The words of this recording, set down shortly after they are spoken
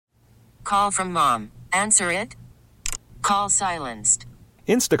call from mom. Answer it. Call silenced.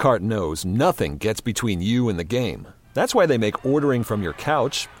 Instacart knows nothing gets between you and the game. That's why they make ordering from your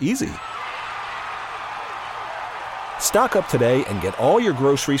couch easy. Stock up today and get all your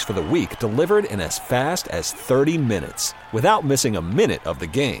groceries for the week delivered in as fast as 30 minutes without missing a minute of the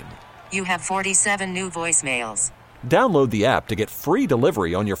game. You have 47 new voicemails. Download the app to get free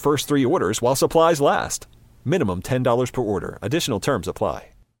delivery on your first 3 orders while supplies last. Minimum $10 per order. Additional terms apply.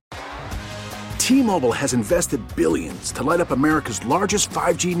 T-Mobile has invested billions to light up America's largest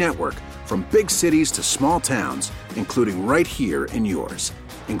 5G network, from big cities to small towns, including right here in yours.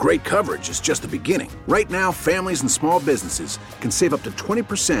 And great coverage is just the beginning. Right now, families and small businesses can save up to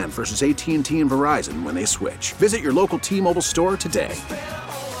 20% versus AT&T and Verizon when they switch. Visit your local T-Mobile store today.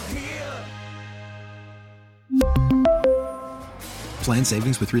 Plan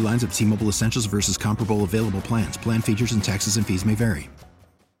savings with 3 lines of T-Mobile Essentials versus comparable available plans. Plan features and taxes and fees may vary.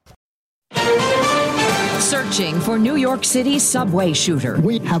 Searching for New York City subway shooter.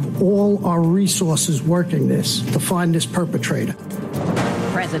 We have all our resources working this to find this perpetrator.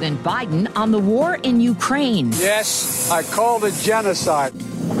 President Biden on the war in Ukraine. Yes, I called it genocide.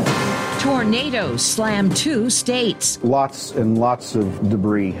 Tornadoes slam 2 states. Lots and lots of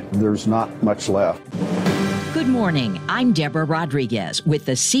debris. There's not much left. Good morning. I'm Deborah Rodriguez with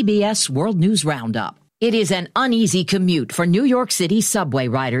the CBS World News Roundup. It is an uneasy commute for New York City subway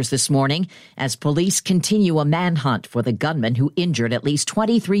riders this morning as police continue a manhunt for the gunman who injured at least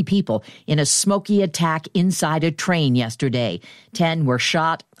 23 people in a smoky attack inside a train yesterday. 10 were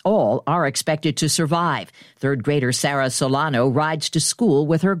shot. All are expected to survive. Third grader Sarah Solano rides to school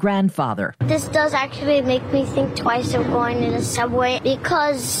with her grandfather. This does actually make me think twice of going in a subway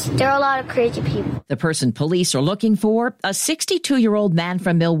because there are a lot of crazy people. The person police are looking for, a 62-year-old man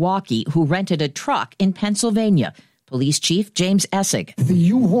from Milwaukee who rented a truck in Pennsylvania. Police Chief James Essig. The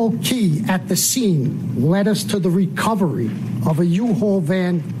U-Haul key at the scene led us to the recovery of a U-Haul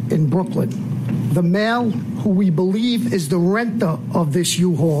van in Brooklyn. The male, who we believe is the renter of this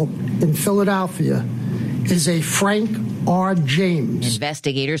U-Haul in Philadelphia, is a Frank R. James.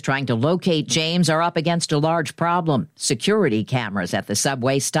 Investigators trying to locate James are up against a large problem. Security cameras at the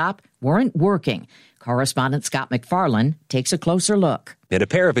subway stop weren't working. Correspondent Scott McFarlane takes a closer look. In a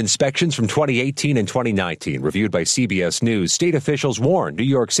pair of inspections from 2018 and 2019 reviewed by CBS News, state officials warned New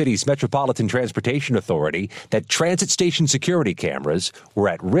York City's Metropolitan Transportation Authority that transit station security cameras were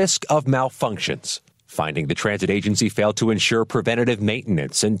at risk of malfunctions, finding the transit agency failed to ensure preventative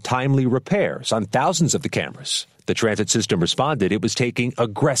maintenance and timely repairs on thousands of the cameras. The transit system responded it was taking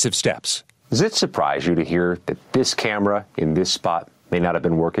aggressive steps. Does it surprise you to hear that this camera in this spot may not have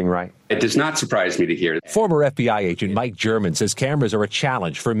been working right? It does not surprise me to hear that. Former FBI agent Mike German says cameras are a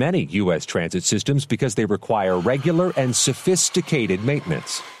challenge for many U.S. transit systems because they require regular and sophisticated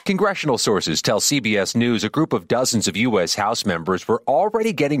maintenance. Congressional sources tell CBS News a group of dozens of U.S. House members were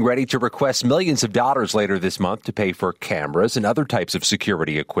already getting ready to request millions of dollars later this month to pay for cameras and other types of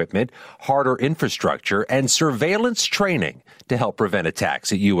security equipment, harder infrastructure, and surveillance training to help prevent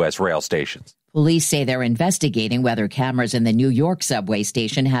attacks at U.S. rail stations. Police say they're investigating whether cameras in the New York subway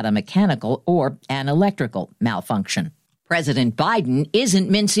station had a mechanical or an electrical malfunction. President Biden isn't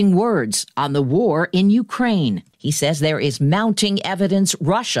mincing words on the war in Ukraine. He says there is mounting evidence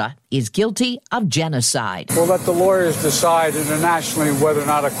Russia is guilty of genocide. We'll let the lawyers decide internationally whether or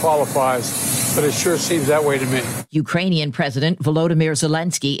not it qualifies, but it sure seems that way to me. Ukrainian President Volodymyr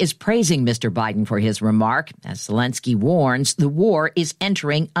Zelensky is praising Mr. Biden for his remark. As Zelensky warns, the war is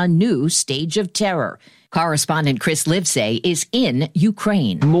entering a new stage of terror. Correspondent Chris Livesay is in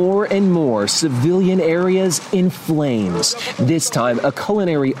Ukraine. More and more civilian areas in flames. This time, a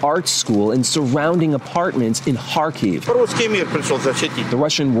culinary arts school and surrounding apartments in Kharkiv. The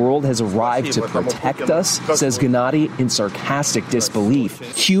Russian world has arrived to protect us, says Gennady in sarcastic disbelief.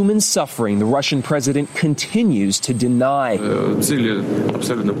 Human suffering the Russian president continues to deny.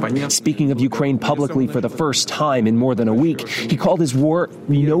 Speaking of Ukraine publicly for the first time in more than a week, he called his war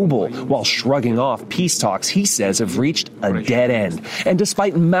noble while shrugging off peace talks he says have reached a dead end. And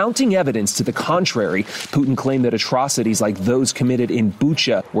despite mounting evidence to the contrary, Putin claimed that atrocities like those committed in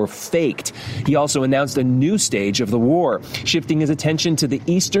Bucha were faked. He also announced a new stage of the war, shifting his attention to the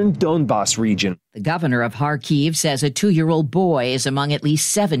eastern Donbas region. The governor of Kharkiv says a 2-year-old boy is among at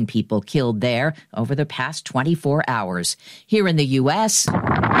least 7 people killed there over the past 24 hours. Here in the U.S.,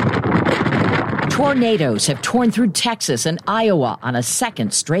 tornadoes have torn through Texas and Iowa on a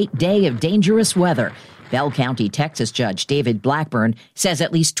second straight day of dangerous weather. Bell County, Texas Judge David Blackburn says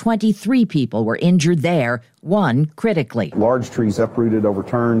at least 23 people were injured there, 1 critically. Large trees uprooted,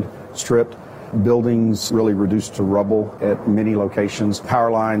 overturned, stripped. Buildings really reduced to rubble at many locations.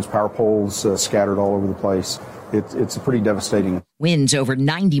 Power lines, power poles scattered all over the place. It's pretty devastating. Winds over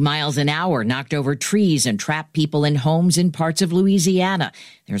 90 miles an hour knocked over trees and trapped people in homes in parts of Louisiana.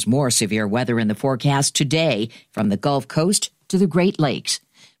 There's more severe weather in the forecast today from the Gulf Coast to the Great Lakes.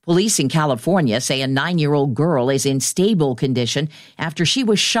 Police in California say a 9-year-old girl is in stable condition after she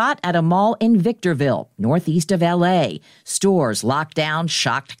was shot at a mall in Victorville, northeast of L.A. Stores locked down,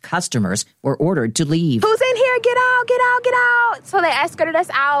 shocked customers were ordered to leave. Who's in here? Get out, get out, get out. So they escorted us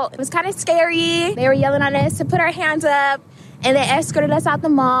out. It was kind of scary. They were yelling at us to put our hands up, and they escorted us out the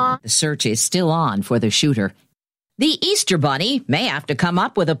mall. The search is still on for the shooter. The Easter Bunny may have to come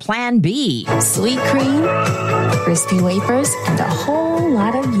up with a plan B. Sweet cream, crispy wafers, and a whole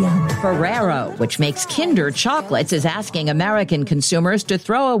lot of yum. Ferrero, which makes Kinder chocolates, is asking American consumers to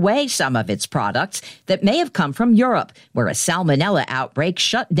throw away some of its products that may have come from Europe, where a salmonella outbreak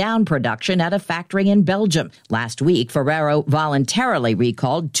shut down production at a factory in Belgium. Last week, Ferrero voluntarily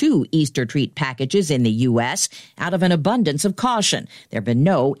recalled 2 Easter treat packages in the U.S. out of an abundance of caution. There have been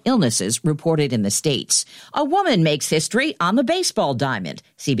no illnesses reported in the States. A woman makes history on the baseball diamond.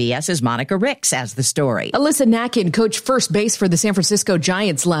 CBS's Monica Ricks has the story. Alyssa Nakken coached first base for the San Francisco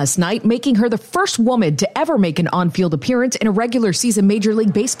Giants last night, making her the first woman to ever make an on-field appearance in a regular season Major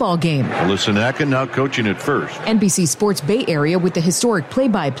League Baseball game. Alyssa Nakken now coaching at first. NBC Sports Bay Area with the historic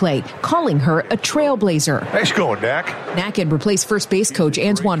play-by-play, calling her a trailblazer. Nice going, Nak. Nakken replaced first base coach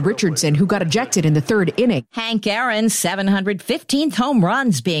Antoine Richardson, who got ejected in the 3rd inning. Hank Aaron's 715th home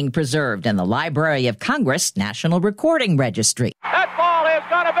run's being preserved in the Library of Congress National Recording Registry. That ball is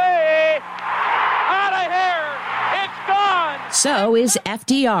going to be out of here. It's gone. So is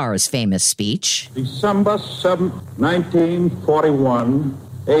FDR's famous speech. December 7th, 1941,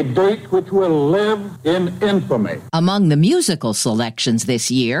 a date which will live in infamy. Among the musical selections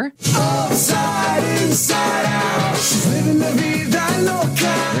this year, Outside, inside out, she's living la vida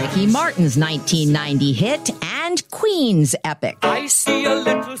loca. Ricky Martin's 1990 hit and Queen's epic. I see a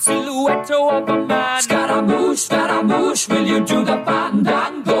little silhouette of a man. Scaramouche, will you do the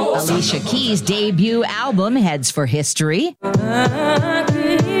fandango? Alicia Keys' debut album heads for history.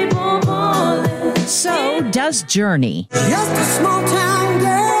 So does Journey. Just a small town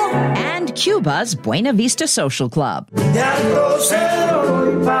girl. And Cuba's Buena Vista Social Club.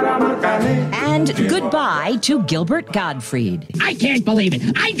 And goodbye to Gilbert Gottfried. I can't believe it.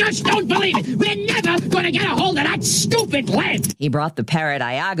 I just don't believe it. We're never going to get a hold of that stupid lid. He brought the parrot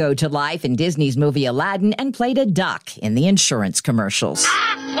Iago to life in Disney's movie Aladdin and played a duck in the insurance commercials.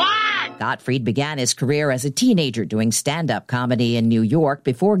 Gottfried began his career as a teenager doing stand-up comedy in New York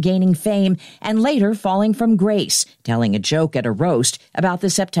before gaining fame and later falling from grace, telling a joke at a roast about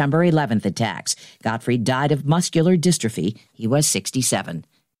the September 11th attacks. Gottfried died of muscular dystrophy. He was 67.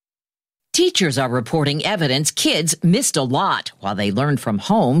 Teachers are reporting evidence kids missed a lot while they learned from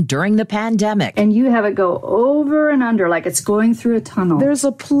home during the pandemic. And you have it go over and under like it's going through a tunnel. There's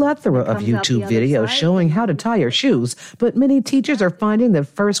a plethora of YouTube videos showing how to tie your shoes, but many teachers are finding that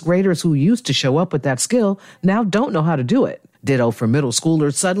first graders who used to show up with that skill now don't know how to do it. Ditto for middle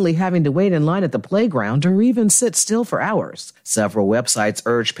schoolers suddenly having to wait in line at the playground or even sit still for hours. Several websites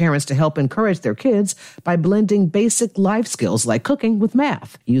urge parents to help encourage their kids by blending basic life skills like cooking with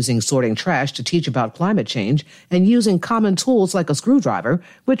math, using sorting trash to teach about climate change, and using common tools like a screwdriver,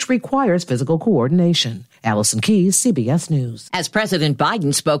 which requires physical coordination. Allison Keyes, CBS News. As President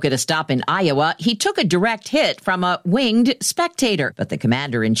Biden spoke at a stop in Iowa, he took a direct hit from a winged spectator. But the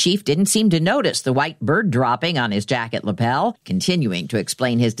commander-in-chief didn't seem to notice the white bird dropping on his jacket lapel, continuing to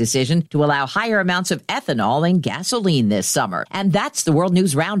explain his decision to allow higher amounts of ethanol in gasoline this summer. And that's the World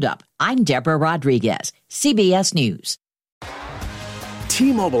News Roundup. I'm Deborah Rodriguez, CBS News.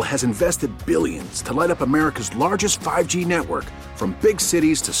 T-Mobile has invested billions to light up America's largest 5G network, from big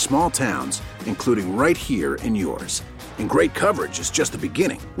cities to small towns, including right here in yours. And great coverage is just the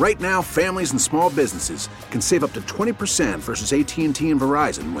beginning. Right now, families and small businesses can save up to 20% versus AT&T and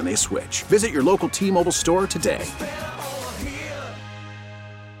Verizon when they switch. Visit your local T-Mobile store today.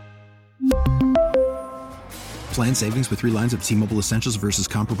 Plan savings with 3 lines of T-Mobile Essentials versus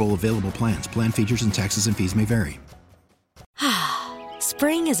comparable available plans. Plan features and taxes and fees may vary.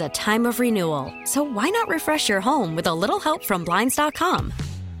 Spring is a time of renewal, so why not refresh your home with a little help from Blinds.com?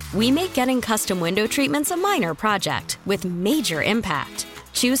 We make getting custom window treatments a minor project with major impact.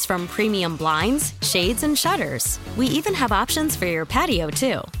 Choose from premium blinds, shades, and shutters. We even have options for your patio,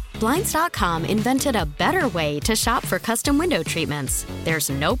 too. Blinds.com invented a better way to shop for custom window treatments. There's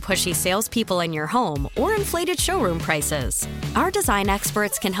no pushy salespeople in your home or inflated showroom prices. Our design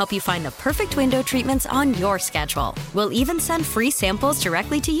experts can help you find the perfect window treatments on your schedule. We'll even send free samples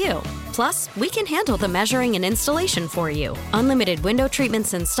directly to you. Plus, we can handle the measuring and installation for you. Unlimited window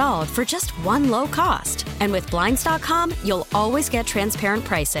treatments installed for just one low cost. And with Blinds.com, you'll always get transparent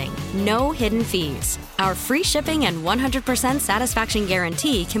pricing. No hidden fees. Our free shipping and 100% satisfaction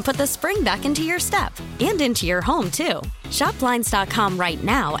guarantee can put the spring back into your step and into your home, too. Shop Blinds.com right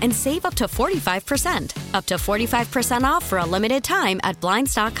now and save up to 45%. Up to 45% off for a limited time at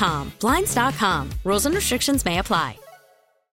Blinds.com. Blinds.com. Rules and restrictions may apply.